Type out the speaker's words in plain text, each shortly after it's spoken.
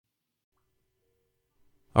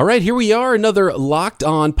All right, here we are, another Locked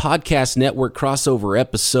On Podcast Network crossover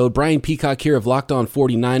episode. Brian Peacock here of Locked On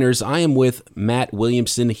 49ers. I am with Matt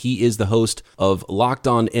Williamson. He is the host of Locked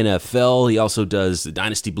On NFL. He also does the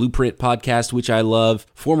Dynasty Blueprint podcast, which I love.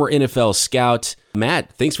 Former NFL scout.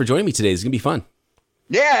 Matt, thanks for joining me today. It's going to be fun.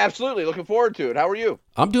 Yeah, absolutely. Looking forward to it. How are you?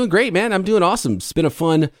 I'm doing great, man. I'm doing awesome. It's been a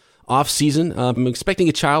fun off season. I'm expecting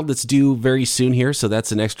a child that's due very soon here, so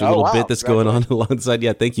that's an extra little bit that's going on alongside.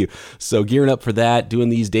 Yeah, thank you. So gearing up for that, doing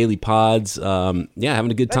these daily pods. Having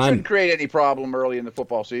a good time. That shouldn't create any problem early in the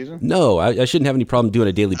football season. No, I shouldn't have any problem doing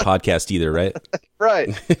a daily podcast either, right?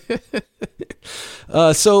 Right.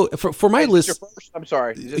 So for my list, I'm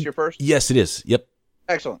sorry. Is this your first? Yes, it is. Yep.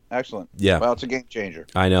 Excellent. Yeah. Well, it's a game changer.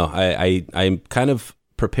 I know. I'm kind of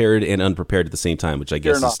prepared and unprepared at the same time, which I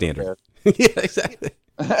guess is standard. Yeah, exactly.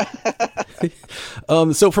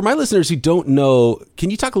 So for my listeners who don't know,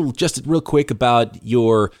 can you talk just real quick about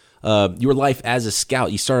your life as a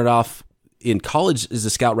scout? You started off in college as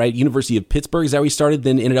a scout, right? University of Pittsburgh, is that where you started,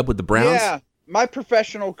 then ended up with the Browns? Yeah, my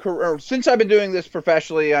professional career, since I've been doing this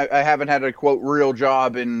professionally, I haven't had a, quote, real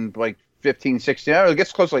job in like 15, 16, I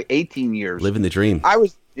guess close to like 18 years. Living the dream. I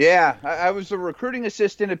was a recruiting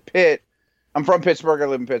assistant at Pitt. I'm from Pittsburgh. I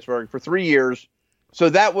live in Pittsburgh for 3 years. So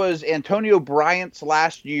that was Antonio Bryant's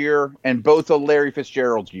last year and both of Larry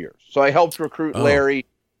Fitzgerald's years. So I helped recruit Larry.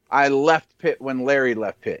 I left Pitt when Larry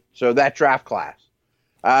left Pitt. So that draft class.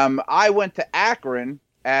 I went to Akron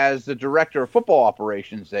as the director of football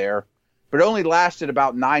operations there, but it only lasted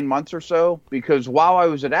about 9 months or so because while I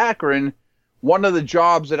was at Akron, one of the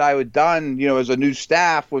jobs that I had done, as a new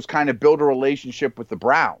staff was kind of build a relationship with the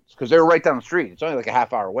Browns because they were right down the street. It's only like a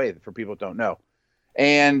half hour away for people that don't know.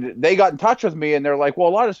 And they got in touch with me and they're like, well, a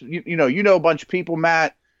lot of, you know a bunch of people,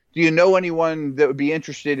 Matt, do you know anyone that would be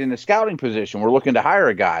interested in a scouting position? We're looking to hire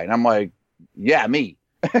a guy. And I'm like, yeah, me,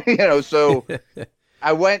 so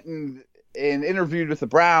I went and interviewed with the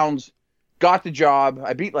Browns, got the job.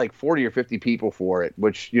 I beat like 40 or 50 people for it,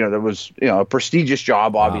 which, that was, a prestigious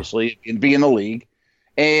job, obviously, and be in the league.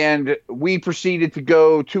 And we proceeded to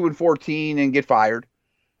go 2-14 and get fired.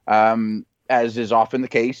 As is often the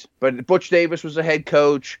case. But Butch Davis was the head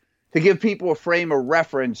coach. To give people a frame of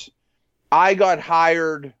reference, I got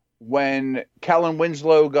hired when Kellen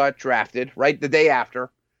Winslow got drafted, right the day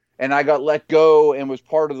after, and I got let go and was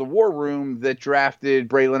part of the war room that drafted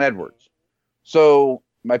Braylon Edwards. So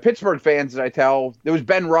my Pittsburgh fans that I tell, it was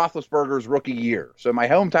Ben Roethlisberger's rookie year. So my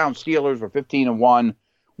hometown Steelers were 15-1.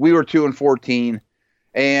 We were 2-14.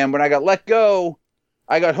 And when I got let go,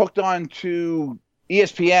 I got hooked on to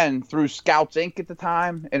ESPN through Scouts Inc. at the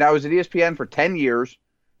time, and I was at ESPN for 10 years,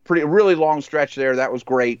 really long stretch there. That was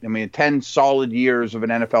great. I mean, 10 solid years of an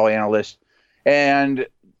NFL analyst, and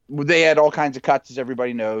they had all kinds of cuts, as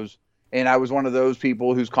everybody knows, and I was one of those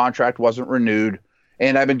people whose contract wasn't renewed,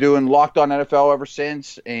 and I've been doing Locked On NFL ever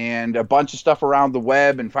since, and a bunch of stuff around the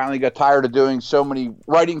web, and finally got tired of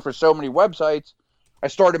writing for so many websites. I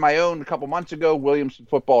started my own a couple months ago,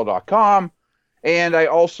 WilliamsonFootball.com, and I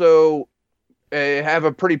also have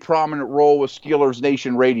a pretty prominent role with Steelers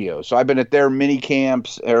Nation Radio. So I've been at their mini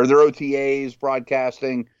camps or their OTAs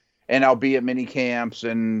broadcasting, and I'll be at mini camps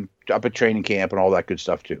and up at training camp and all that good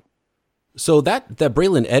stuff too. So that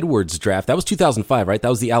Braylon Edwards draft, that was 2005, right? That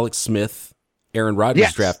was the Alex Smith, Aaron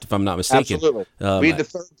Rodgers draft, if I'm not mistaken. Absolutely. We had the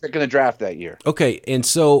third pick in the draft that year. Okay, and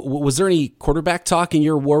so was there any quarterback talk in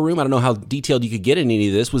your war room? I don't know how detailed you could get in any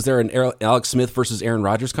of this. Was there an Alex Smith versus Aaron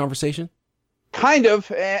Rodgers conversation? Kind of,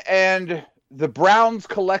 and the Browns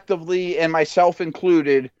collectively, and myself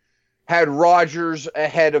included, had Rodgers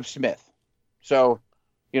ahead of Smith. So,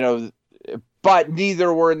 but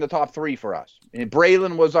neither were in the top three for us. And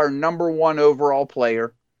Braylon was our number one overall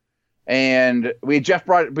player. And we had just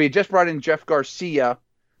brought in Jeff Garcia.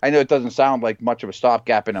 I know it doesn't sound like much of a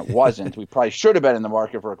stopgap, and it wasn't. We probably should have been in the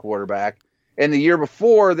market for a quarterback. And the year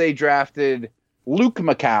before, they drafted Luke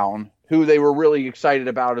McCown, who they were really excited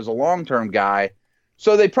about as a long-term guy.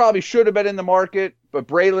 So they probably should have been in the market, but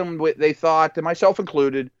Braylon, they thought, and myself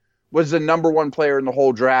included, was the number one player in the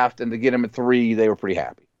whole draft, and to get him at 3, they were pretty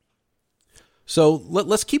happy. So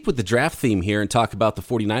let's keep with the draft theme here and talk about the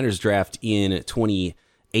 49ers draft in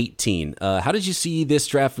 2018. How did you see this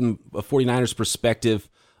draft from a 49ers perspective?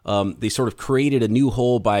 They sort of created a new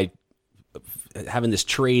hole by having this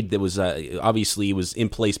trade that was obviously was in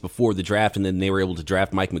place before the draft, and then they were able to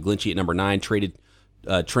draft Mike McGlinchey at number 9, traded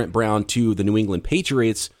Trent Brown to the New England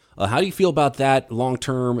Patriots. How do you feel about that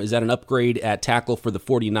long-term? Is that an upgrade at tackle for the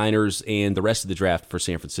 49ers and the rest of the draft for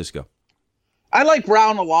San Francisco? I like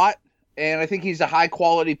Brown a lot, and I think he's a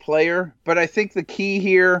high-quality player. But I think the key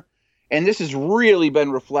here, and this has really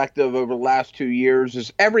been reflective over the last 2 years,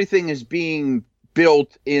 is everything is being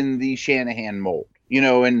built in the Shanahan mold.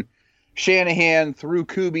 And Shanahan, through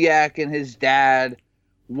Kubiak and his dad,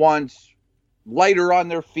 wants lighter on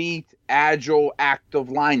their feet, agile, active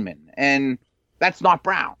linemen. And that's not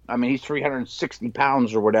Brown. I mean, he's 360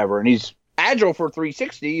 pounds or whatever, and he's agile for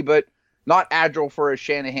 360, but not agile for a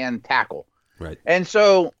Shanahan tackle. Right. And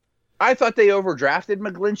so I thought they overdrafted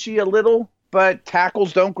McGlinchey a little, but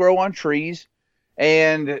tackles don't grow on trees,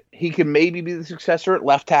 and he can maybe be the successor at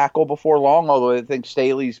left tackle before long, although I think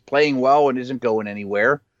Staley's playing well and isn't going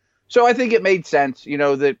anywhere. So I think it made sense,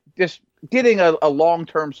 that just getting a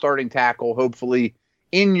long-term starting tackle, hopefully,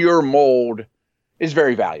 in your mold is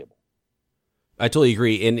very valuable. I totally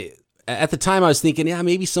agree. And at the time I was thinking,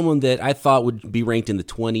 maybe someone that I thought would be ranked in the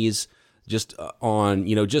 20s just on,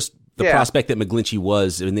 just the prospect that McGlinchey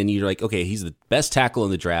was. And then you're like, okay, he's the best tackle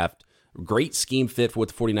in the draft. Great scheme fit for what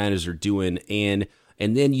the 49ers are doing. And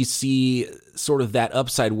then you see sort of that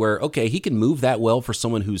upside where, okay, he can move that well for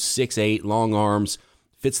someone who's 6'8", long arms,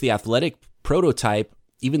 fits the athletic prototype,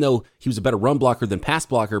 even though he was a better run blocker than pass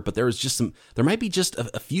blocker, but there might be just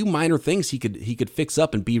a few minor things he could fix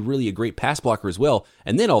up and be really a great pass blocker as well.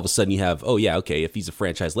 And then all of a sudden you have, if he's a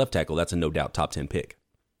franchise left tackle, that's a no doubt top 10 pick.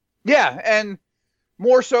 Yeah, and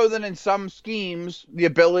more so than in some schemes, the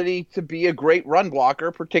ability to be a great run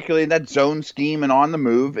blocker, particularly in that zone scheme and on the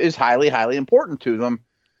move, is highly, highly important to them.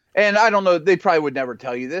 And I don't know, they probably would never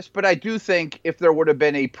tell you this, but I do think if there would have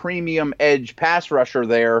been a premium edge pass rusher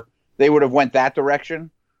there, they would have went that direction.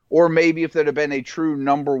 Or maybe if there'd have been a true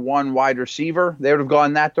number one wide receiver, they would have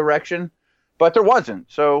gone that direction. But there wasn't.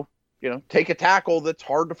 So, take a tackle that's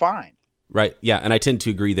hard to find. Right. Yeah. And I tend to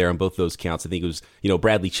agree there on both those counts. I think it was,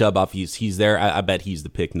 Bradley Chubb off. He's there. I bet he's the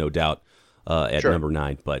pick, no doubt, at number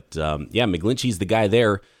 9. But McGlinchey's the guy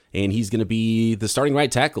there, and he's going to be the starting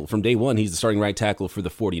right tackle from day one. He's the starting right tackle for the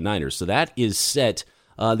 49ers. So that is set.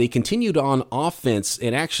 They continued on offense,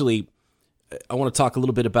 and actually, I want to talk a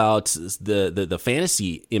little bit about the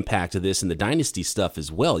fantasy impact of this and the dynasty stuff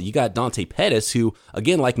as well. You got Dante Pettis, who,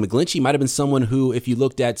 again, like McGlinchey, might have been someone who, if you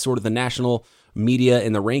looked at sort of the national media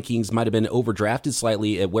and the rankings, might have been overdrafted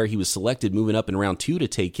slightly at where he was selected, moving up in round 2 to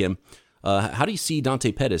take him. How do you see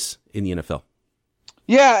Dante Pettis in the NFL?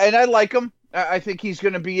 Yeah, and I like him. I think he's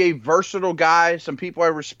going to be a versatile guy. Some people I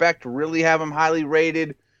respect really have him highly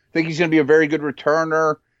rated. I think he's going to be a very good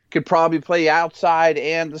returner. Could probably play outside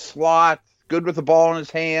and the slot. Good with the ball in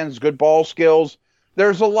his hands, good ball skills.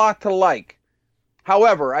 There's a lot to like.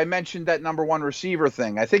 However, I mentioned that number one receiver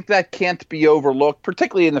thing. I think that can't be overlooked,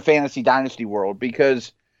 particularly in the fantasy dynasty world,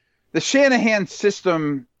 because the Shanahan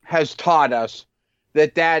system has taught us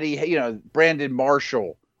that Brandon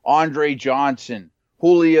Marshall, Andre Johnson,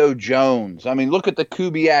 Julio Jones. I mean, look at the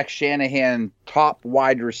Kubiak Shanahan top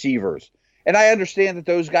wide receivers. And I understand that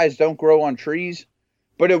those guys don't grow on trees,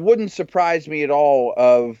 but it wouldn't surprise me at all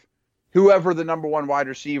of whoever the number one wide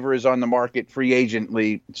receiver is on the market free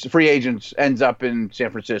agents ends up in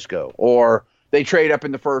San Francisco, or they trade up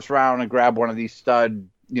in the first round and grab one of these stud,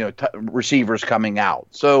 receivers coming out.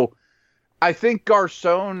 So I think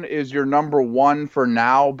Garcon is your number one for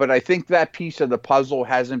now, but I think that piece of the puzzle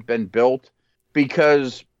hasn't been built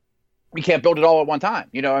because we can't build it all at one time.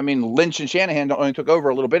 Lynch and Shanahan only took over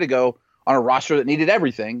a little bit ago on a roster that needed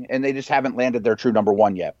everything, and they just haven't landed their true number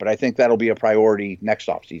one yet. But I think that'll be a priority next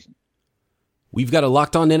offseason. We've got a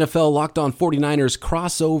Locked On NFL, Locked On 49ers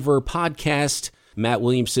crossover podcast. Matt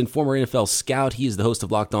Williamson, former NFL scout. He is the host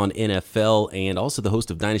of Locked On NFL and also the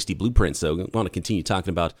host of Dynasty Blueprint. So I want to continue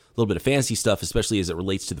talking about a little bit of fantasy stuff, especially as it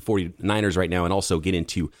relates to the 49ers right now, and also get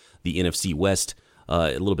into the NFC West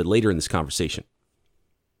a little bit later in this conversation.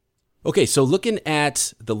 Okay, so looking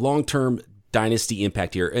at the long-term dynasty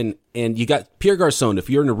impact here, and you got Pierre Garcon. If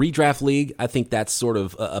you're in a redraft league, I think that's sort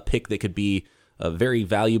of a pick that could be very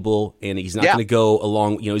valuable, and he's not going to go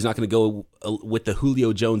along, he's not going to go with the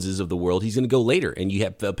Julio Joneses of the world. He's going to go later, and you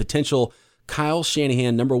have a potential Kyle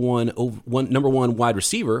Shanahan number one wide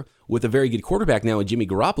receiver with a very good quarterback now in Jimmy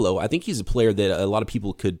Garoppolo. I think he's a player that a lot of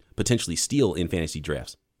people could potentially steal in fantasy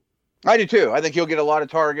drafts. I do too. I think he'll get a lot of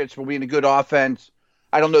targets, will be in a good offense.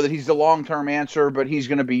 I don't know that he's the long-term answer, but he's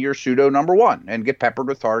going to be your pseudo number one and get peppered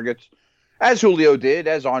with targets, as Julio did,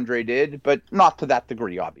 as Andre did, but not to that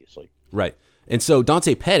degree, obviously. Right. And so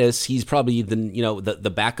Dante Pettis, he's probably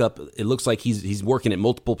the backup. It looks like he's working at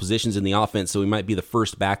multiple positions in the offense, so he might be the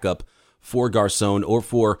first backup for Garcon or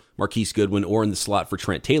for Marquise Goodwin or in the slot for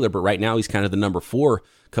Trent Taylor. But right now he's kind of the number 4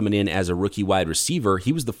 coming in as a rookie wide receiver.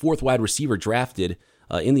 He was the 4th wide receiver drafted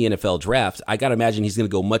in the NFL draft. I got to imagine he's going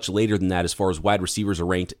to go much later than that as far as wide receivers are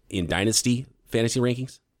ranked in dynasty fantasy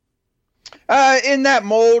rankings. In that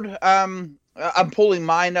mold, I'm pulling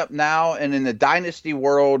mine up now, and in the dynasty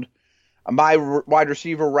world, My wide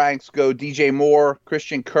receiver ranks go DJ Moore,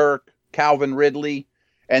 Christian Kirk, Calvin Ridley,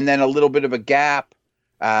 and then a little bit of a gap.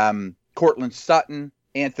 Cortland Sutton,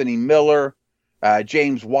 Anthony Miller,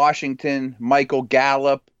 James Washington, Michael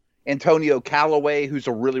Gallup, Antonio Callaway, who's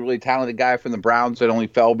a really, really talented guy from the Browns that only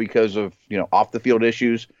fell because of, off the field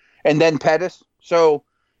issues, and then Pettis. So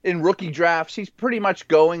in rookie drafts, he's pretty much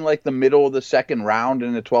going like the middle of the second round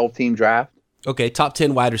in a 12-team draft. Okay, top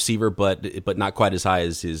 10 wide receiver, but not quite as high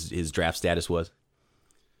as his draft status was.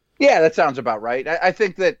 Yeah, that sounds about right. I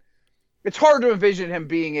think that it's hard to envision him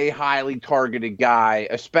being a highly targeted guy,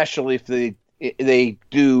 especially if they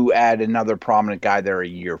do add another prominent guy there a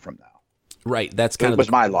year from now. Right, that's kind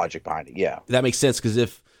of my logic behind it. Yeah, that makes sense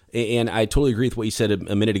because and I totally agree with what you said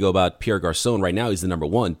a minute ago about Pierre Garçon. Right now, he's the number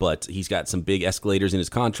one, but he's got some big escalators in his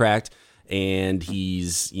contract, and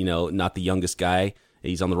he's not the youngest guy.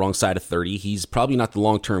 He's on the wrong side of 30. He's probably not the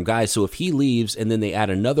long-term guy. So if he leaves and then they add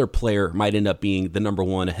another player, might end up being the number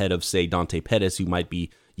one ahead of, say, Dante Pettis, who might be.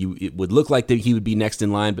 It would look like that he would be next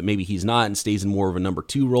in line, but maybe he's not and stays in more of a number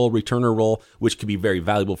 2 role, returner role, which could be very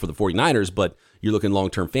valuable for the 49ers, but you're looking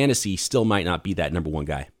long-term fantasy, still might not be that number one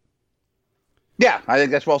guy. Yeah, I think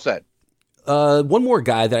that's well said. One more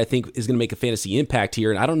guy that I think is going to make a fantasy impact here,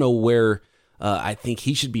 and I don't know where I think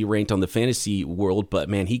he should be ranked on the fantasy world, but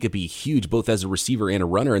man, he could be huge both as a receiver and a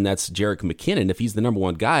runner, and that's Jerick McKinnon. If he's the number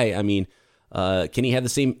one guy, I mean, can he have the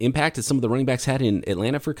same impact as some of the running backs had in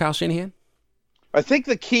Atlanta for Kyle Shanahan? I think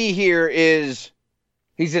the key here is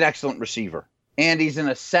he's an excellent receiver, and he's an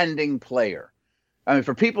ascending player. I mean,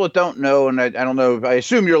 for people that don't know, and I don't know, I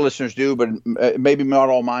assume your listeners do, but maybe not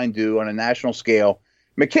all mine do on a national scale,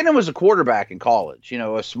 McKinnon was a quarterback in college,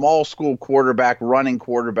 a small school quarterback, running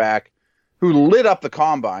quarterback, who lit up the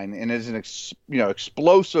combine and is an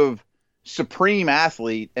explosive, supreme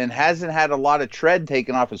athlete and hasn't had a lot of tread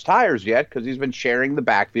taken off his tires yet because he's been sharing the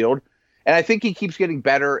backfield. And I think he keeps getting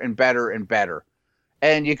better and better and better.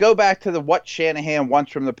 And you go back to what Shanahan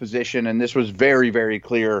wants from the position, and this was very, very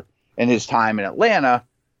clear in his time in Atlanta.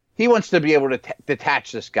 He wants to be able to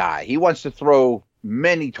detach this guy. He wants to throw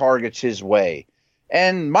many targets his way.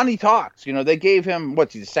 And money talks. They gave him,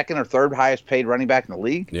 what's he, the second or third highest paid running back in the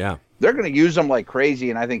league? Yeah. They're going to use him like crazy,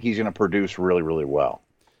 and I think he's going to produce really, really well.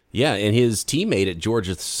 Yeah, and his teammate at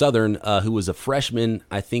Georgia Southern, who was a freshman,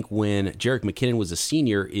 I think when Jerick McKinnon was a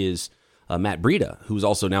senior, is Matt Breida, who's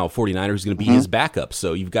also now a 49er, who's going to be his backup.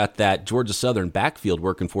 So you've got that Georgia Southern backfield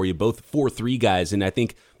working for you, both 4-3 guys, and I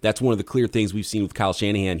think that's one of the clear things we've seen with Kyle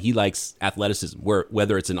Shanahan. He likes athleticism,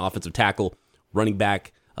 whether it's an offensive tackle, running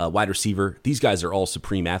back, wide receiver. These guys are all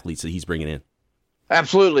supreme athletes that he's bringing in.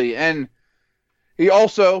 Absolutely, and he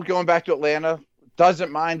also, going back to Atlanta,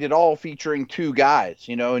 doesn't mind at all featuring 2 guys,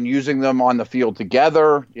 and using them on the field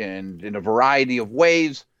together and in a variety of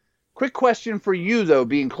ways. Quick question for you, though,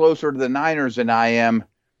 being closer to the Niners than I am.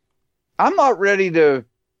 I'm not ready to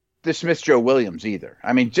dismiss Joe Williams either.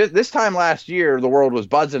 I mean, just this time last year, the world was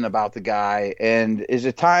buzzing about the guy. And is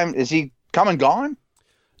he come and gone?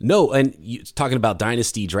 No, and talking about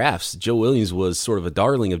dynasty drafts, Joe Williams was sort of a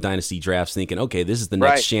darling of dynasty drafts, thinking, okay, this is the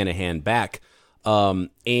next Shanahan back.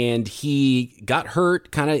 And he got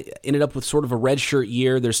hurt, kind of ended up with sort of a redshirt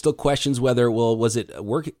year. There's still questions whether, was it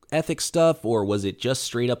work ethic stuff or was it just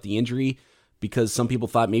straight up the injury? Because some people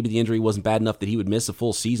thought maybe the injury wasn't bad enough that he would miss a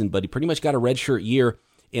full season, but he pretty much got a redshirt year.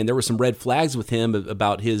 And there were some red flags with him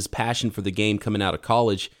about his passion for the game coming out of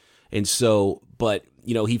college. And so, but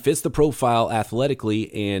he fits the profile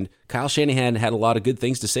athletically, and Kyle Shanahan had a lot of good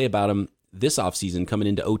things to say about him this offseason coming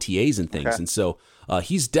into OTAs and things. Okay. And so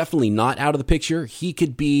he's definitely not out of the picture. He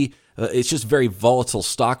could be, it's just very volatile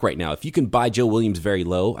stock right now. If you can buy Joe Williams very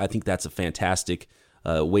low, I think that's a fantastic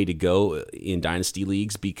way to go in dynasty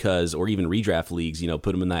leagues or even redraft leagues,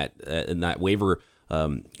 put him in that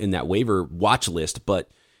waiver watch list, but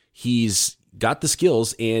he's got the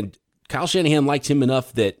skills, and Kyle Shanahan liked him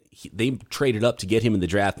enough that they traded up to get him in the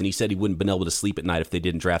draft, and he said he wouldn't have been able to sleep at night if they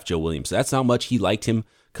didn't draft Joe Williams. So that's how much he liked him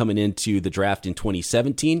coming into the draft in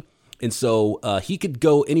 2017. And so he could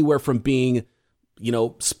go anywhere from being,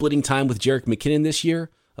 splitting time with Jerick McKinnon this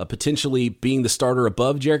year, potentially being the starter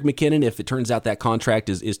above Jerick McKinnon if it turns out that contract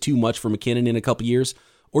is too much for McKinnon in a couple years,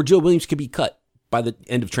 or Joe Williams could be cut by the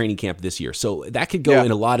end of training camp this year. So that could go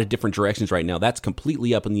in a lot of different directions right now. That's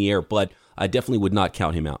completely up in the air, but I definitely would not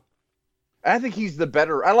count him out. I think he's the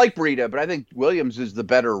better. I like Breida, but I think Williams is the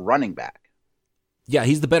better running back. Yeah,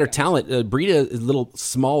 he's the better talent. Breida is a little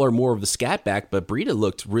smaller, more of the scat back, but Breida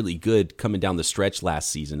looked really good coming down the stretch last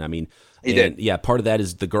season. I mean, he did. Yeah, part of that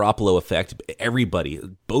is the Garoppolo effect. Everybody,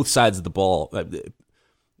 both sides of the ball,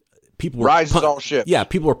 people were rises all ships. Yeah,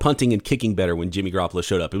 people were punting and kicking better when Jimmy Garoppolo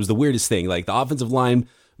showed up. It was the weirdest thing. Like the offensive line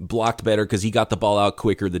blocked better because he got the ball out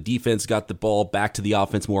quicker. The defense got the ball back to the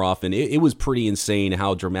offense more often. It was pretty insane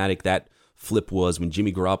how dramatic that flip was when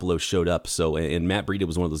Jimmy Garoppolo showed up. So, and Matt Breida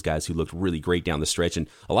was one of those guys who looked really great down the stretch. And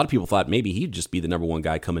a lot of people thought maybe he'd just be the number one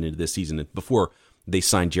guy coming into this season before they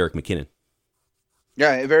signed Jerick McKinnon.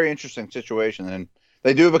 Yeah, a very interesting situation. And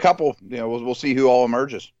they do have a couple, we'll see who all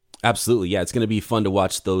emerges. Absolutely. Yeah, it's going to be fun to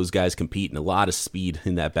watch those guys compete, and a lot of speed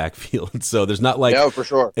in that backfield. So there's not like, for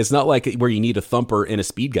sure. It's not like where you need a thumper and a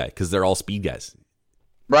speed guy because they're all speed guys.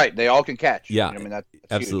 Right. They all can catch. Yeah, that's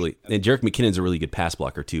absolutely. Huge. And Jerick McKinnon's a really good pass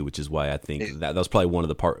blocker too, which is why I think that was probably one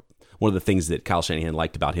of the things that Kyle Shanahan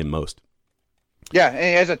liked about him most. Yeah, and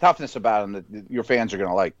he has a toughness about him that your fans are going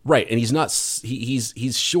to like. Right, and he's not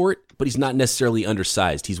he's short, but he's not necessarily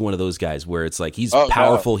undersized. He's one of those guys where it's like he's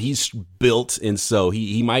powerful, he's built, and so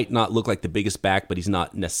he might not look like the biggest back, but he's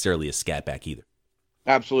not necessarily a scat back either.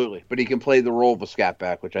 Absolutely, but he can play the role of a scat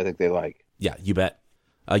back, which I think they like. Yeah, you bet.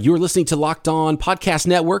 You are listening to Locked On Podcast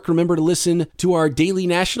Network. Remember to listen to our daily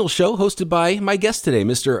national show hosted by my guest today,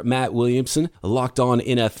 Mr. Matt Williamson, Locked On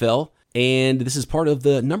NFL. And this is part of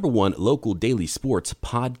the #1 local daily sports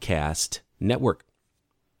podcast network.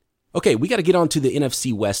 Okay, we got to get on to the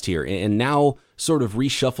NFC West here and now sort of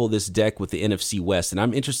reshuffle this deck with the NFC West. And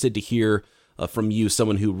I'm interested to hear from you,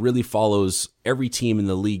 someone who really follows every team in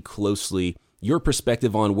the league closely, your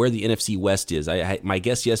perspective on where the NFC West is. My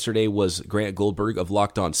guest yesterday was Grant Goldberg of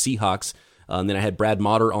Locked On Seahawks. And then I had Brad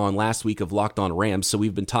Motter on last week of Locked On Rams. So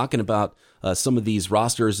we've been talking about some of these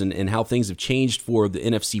rosters and how things have changed for the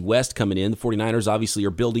NFC West coming in. The 49ers obviously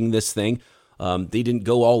are building this thing. They didn't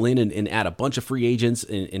go all in and add a bunch of free agents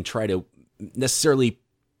and try to necessarily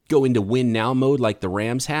go into win now mode like the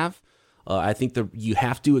Rams have. I think you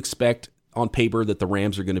have to expect on paper that the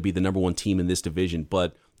Rams are going to be the #1 team in this division.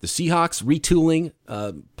 But the Seahawks retooling,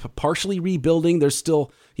 partially rebuilding. There's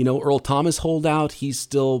still, Earl Thomas holdout. He's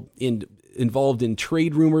still involved in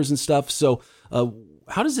trade rumors and stuff. So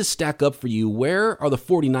how does this stack up for you? Where are the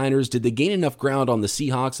 49ers? Did they gain enough ground on the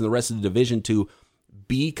Seahawks and the rest of the division to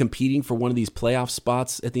be competing for one of these playoff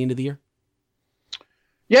spots at the end of the year?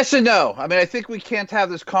 Yes and no. I mean, I think we can't have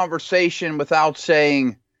this conversation without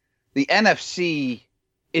saying the NFC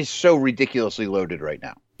is so ridiculously loaded right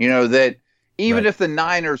now. That even if the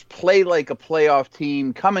Niners play like a playoff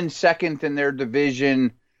team, come in second in their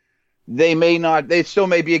division, they still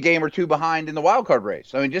may be a game or two behind in the wild card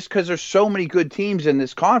race. I mean, just because there's so many good teams in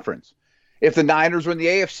this conference. If the Niners were in the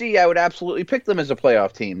AFC, I would absolutely pick them as a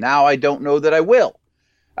playoff team. Now I don't know that I will.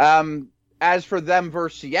 As for them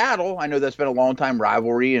versus Seattle, I know that's been a long time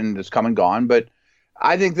rivalry and it's come and gone, but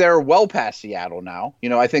I think they're well past Seattle now.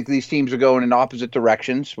 I think these teams are going in opposite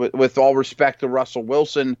directions. With all respect to Russell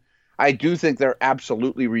Wilson, I do think they're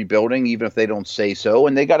absolutely rebuilding, even if they don't say so.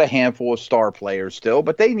 And they got a handful of star players still,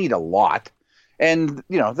 but they need a lot. And,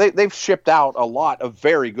 they've shipped out a lot of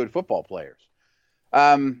very good football players.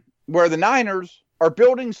 Where the Niners are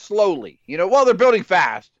building slowly. They're building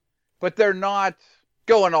fast, but they're not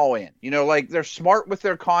going all in. They're smart with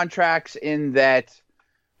their contracts in that,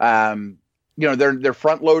 they're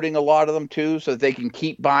front loading a lot of them too, so that they can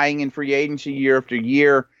keep buying in free agency year after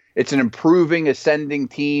year. It's an improving, ascending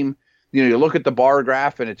team. You look at the bar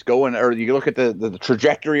graph and it's going, or you look at the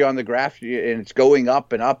trajectory on the graph and it's going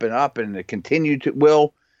up and up and up, and it continued to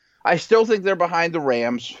will. I still think they're behind the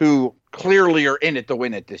Rams, who clearly are in it to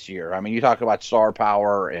win it this year. I mean, you talk about star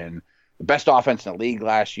power and the best offense in the league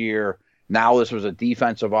last year. Now this was a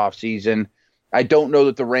defensive offseason. I don't know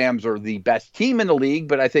that the Rams are the best team in the league,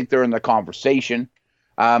 but I think they're in the conversation.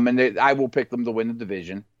 I will pick them to win the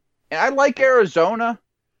division. And I like Arizona.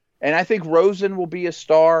 And I think Rosen will be a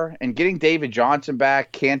star, and getting David Johnson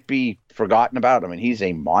back can't be forgotten about. I mean, he's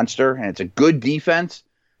a monster, and it's a good defense.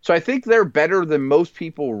 So I think they're better than most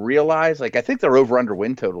people realize. I think they're over-under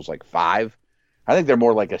win totals 5. I think they're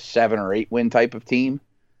more like a 7 or 8 win type of team,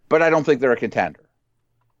 but I don't think they're a contender.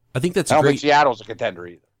 I think I don't think Seattle's a contender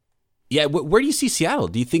either. Yeah, where do you see Seattle?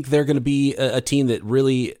 Do you think they're going to be a team that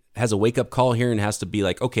really has a wake-up call here and has to be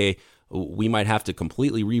like, okay, we might have to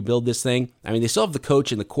completely rebuild this thing? I mean, they still have the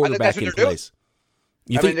coach and the quarterback in place.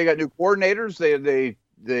 They got new coordinators.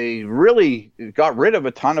 They really got rid of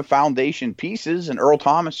a ton of foundation pieces, and Earl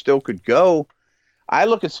Thomas still could go. I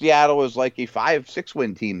look at Seattle as like a 5-6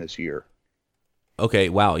 win team this year. Okay,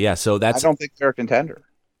 wow, yeah. So I don't think they're a contender.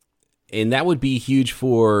 And that would be huge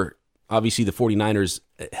for, obviously, the 49ers,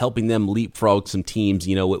 helping them leapfrog some teams,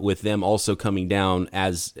 with them also coming down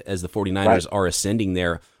as the 49ers are ascending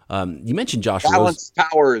there. You mentioned Josh Rosen. Balance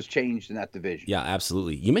power has changed in that division. Yeah,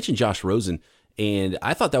 absolutely. You mentioned Josh Rosen, and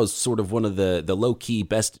I thought that was sort of one of the low-key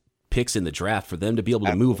best picks in the draft for them to be able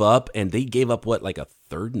to move up, and they gave up like a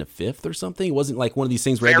third and a fifth or something. It wasn't like one of these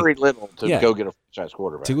things where very little to go get a franchise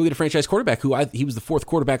quarterback. To go get a franchise quarterback he was the fourth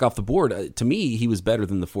quarterback off the board. To me, he was better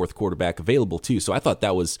than the fourth quarterback available too. So I thought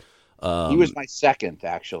that was he was my second,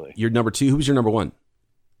 actually. Your number two. Who was your number one?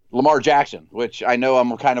 Lamar Jackson, which I know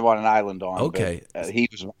I'm kind of on an island on. Okay, but, he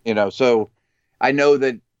was, so I know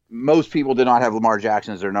that most people did not have Lamar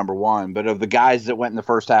Jackson as their number one, but of the guys that went in the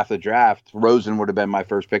first half of the draft, Rosen would have been my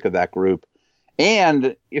first pick of that group.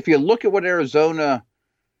 And if you look at what Arizona,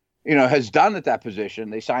 has done at that position,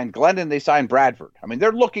 they signed Glennon, they signed Bradford. I mean,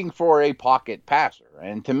 they're looking for a pocket passer.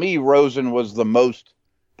 And to me, Rosen was the most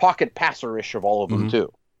pocket passer-ish of all of them,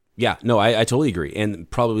 too. Yeah, no, I totally agree.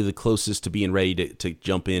 And probably the closest to being ready to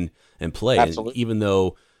jump in and play. Absolutely. And even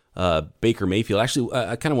though Baker Mayfield, actually,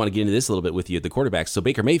 I kind of want to get into this a little bit with you, the quarterbacks. So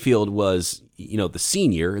Baker Mayfield was, the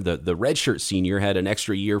senior, the redshirt senior, had an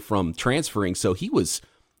extra year from transferring. So he was,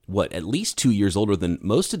 at least 2 years older than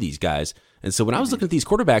most of these guys. And so when I was looking at these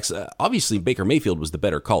quarterbacks, obviously Baker Mayfield was the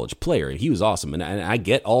better college player, and he was awesome. And I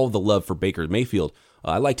get all the love for Baker Mayfield.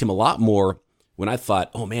 I liked him a lot more when I thought,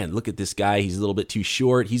 oh man, look at this guy. He's a little bit too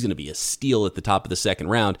short. He's going to be a steal at the top of the second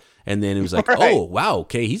round. And then it was like, oh, wow,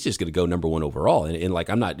 okay, he's just going to go number one overall. And like,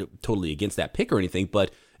 I'm not totally against that pick or anything,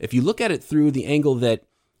 but if you look at it through the angle that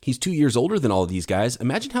he's 2 years older than all of these guys,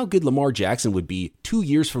 imagine how good Lamar Jackson would be 2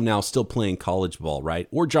 years from now still playing college ball, right?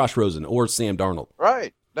 Or Josh Rosen or Sam Darnold.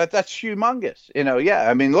 Right. That's humongous. Yeah.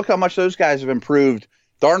 I mean, look how much those guys have improved.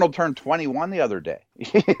 Darnold turned 21 the other day.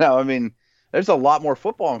 I mean, there's a lot more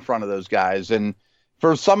football in front of those guys. And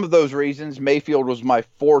for some of those reasons, Mayfield was my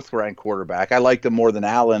fourth ranked quarterback. I liked him more than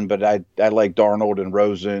Allen, but I like Darnold and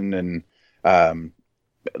Rosen and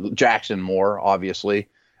Jackson more, obviously.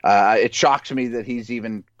 It shocks me that he's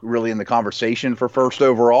even really in the conversation for first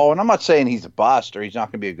overall. And I'm not saying he's a bust or he's not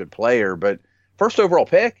going to be a good player, but first overall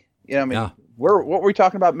pick, what were we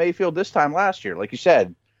talking about Mayfield this time last year? Like you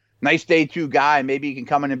said, nice day two guy. Maybe he can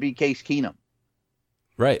come in and be Case Keenum.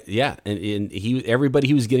 Right. Yeah. And everybody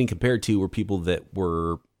he was getting compared to were people that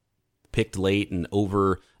were picked late and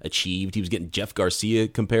overachieved. He was getting Jeff Garcia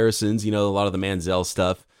comparisons, a lot of the Manziel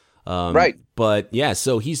stuff. Right. But yeah,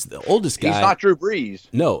 so he's the oldest guy. He's not Drew Brees.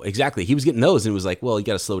 No, exactly. He was getting those and it was like, well, you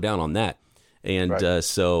got to slow down on that. And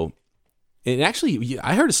and actually,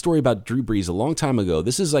 I heard a story about Drew Brees a long time ago.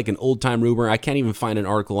 This is like an old time rumor. I can't even find an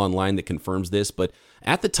article online that confirms this, but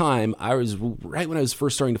at the time, right when I was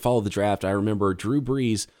first starting to follow the draft, I remember Drew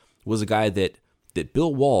Brees was a guy that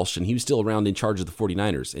Bill Walsh, and he was still around in charge of the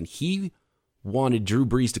 49ers, and he wanted Drew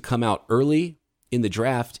Brees to come out early in the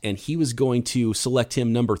draft, and he was going to select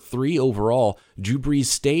him number 3 overall. Drew Brees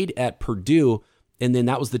stayed at Purdue, and then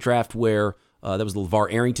that was the draft where that was the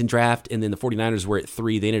LeVar Arrington draft, and then the 49ers were at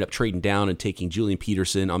 3. They ended up trading down and taking Julian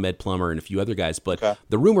Peterson, Ahmed Plummer, and a few other guys. But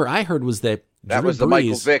the rumor I heard was that Drew was the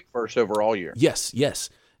Michael Vick first overall year.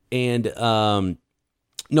 Yes. And no,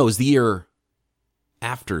 it was the year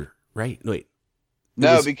after, right? Wait.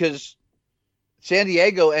 Because San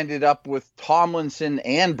Diego ended up with Tomlinson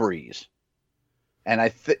and Brees. And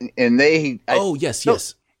yes.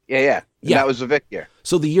 Yeah. That was the Vick year.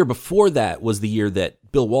 So the year before that was the year that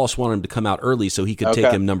Bill Walsh wanted him to come out early so he could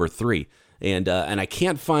take him number 3. And I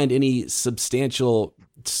can't find any substantial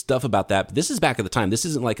stuff about that. But this is back at the time. This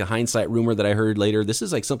isn't like a hindsight rumor that I heard later. This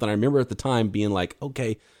is like something I remember at the time being like,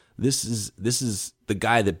 okay, this is the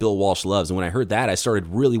guy that Bill Walsh loves. And when I heard that, I started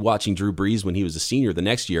really watching Drew Brees when he was a senior the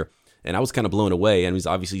next year. And I was kind of blown away. And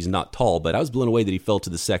he's not tall, but I was blown away that he fell to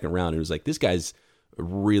the second round. And it was like, this guy's a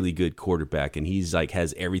really good quarterback, and he's like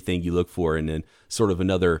has everything you look for. And then sort of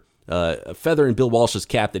another feather in Bill Walsh's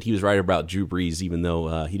cap that he was right about Drew Brees, even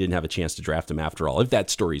though he didn't have a chance to draft him after all, if that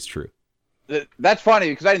story's true. That's funny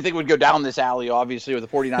because I didn't think we'd go down this alley, obviously, with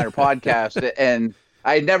the 49er podcast. And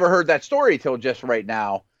I had never heard that story till just right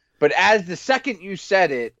now. But as the second you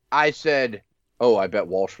said it, I said, oh, I bet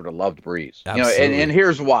Walsh would have loved Brees. Absolutely. And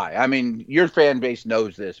here's why. I mean, your fan base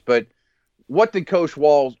knows this, but what did Coach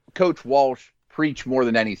Walsh preach more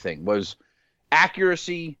than anything was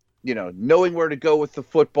accuracy, knowing where to go with the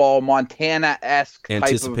football, Montana-esque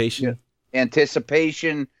anticipation,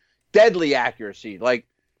 anticipation, deadly accuracy. Like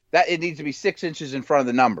that, it needs to be 6 inches in front of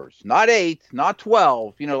the numbers, not 8, not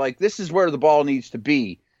 12. Like this is where the ball needs to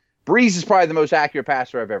be. Brees is probably the most accurate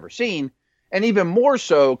passer I've ever seen. And even more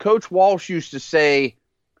so, Coach Walsh used to say,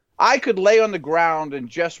 I could lay on the ground and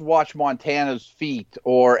just watch Montana's feet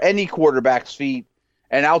or any quarterback's feet,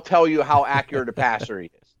 and I'll tell you how accurate a passer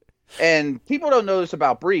he is. And people don't know this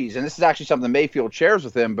about Brees, and this is actually something Mayfield shares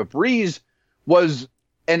with him, but Brees was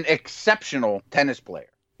an exceptional tennis player.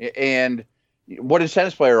 And what is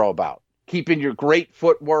tennis player all about? Keeping your great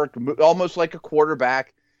footwork, almost like a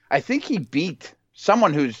quarterback. I think he beat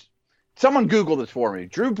someone Googled this for me.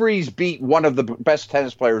 Drew Brees beat one of the best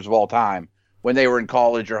tennis players of all time when they were in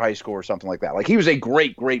college or high school or something like that. Like, he was a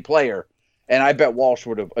great, great player, and I bet Walsh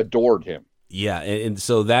would have adored him. Yeah, and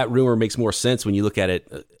so that rumor makes more sense when you look at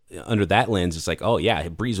it under that lens. It's like, oh, yeah,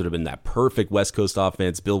 Brees would have been that perfect West Coast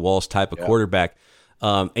offense, Bill Walsh type of quarterback.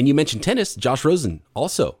 And you mentioned tennis. Josh Rosen,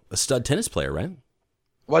 also a stud tennis player, right?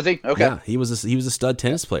 Was he? Okay. Yeah, he was a stud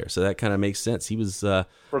tennis player, so that kind of makes sense. He was for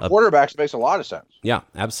quarterbacks, it makes a lot of sense. Yeah,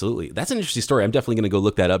 absolutely. That's an interesting story. I'm definitely going to go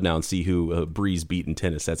look that up now and see who Brees beat in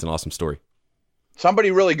tennis. That's an awesome story.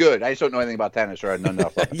 Somebody really good. I just don't know anything about tennis, or I don't know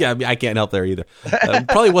enough. Yeah, I can't help there either.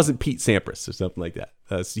 Probably wasn't Pete Sampras or something like that.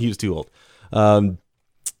 He was too old.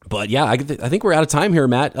 But yeah, I think we're out of time here,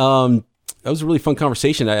 Matt. That was a really fun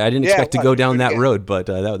conversation. I didn't expect to go down that road, but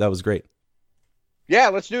that was great. Yeah,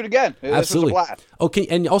 let's do it again. Absolutely. Okay,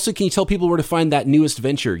 and also, can you tell people where to find that newest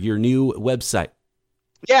venture, your new website?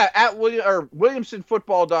 Yeah, at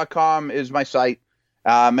WilliamsonFootball.com is my site,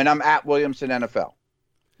 and I'm at Williamson NFL.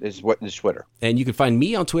 Is Twitter. And you can find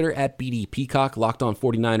me on Twitter at BD Peacock.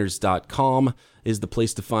 LockedOn49ers.com is the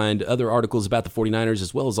place to find other articles about the 49ers,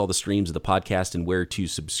 as well as all the streams of the podcast and where to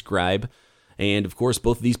subscribe. And, of course,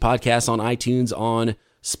 both of these podcasts on iTunes, on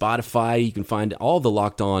Spotify. You can find all the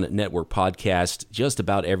Locked On Network podcasts just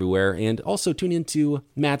about everywhere. And also tune into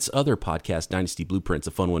Matt's other podcast, Dynasty Blueprints,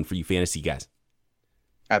 a fun one for you fantasy guys.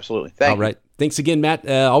 Absolutely. Thank you. All right. Thanks again, Matt.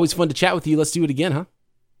 Always fun to chat with you. Let's do it again, huh?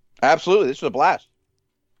 Absolutely. This was a blast.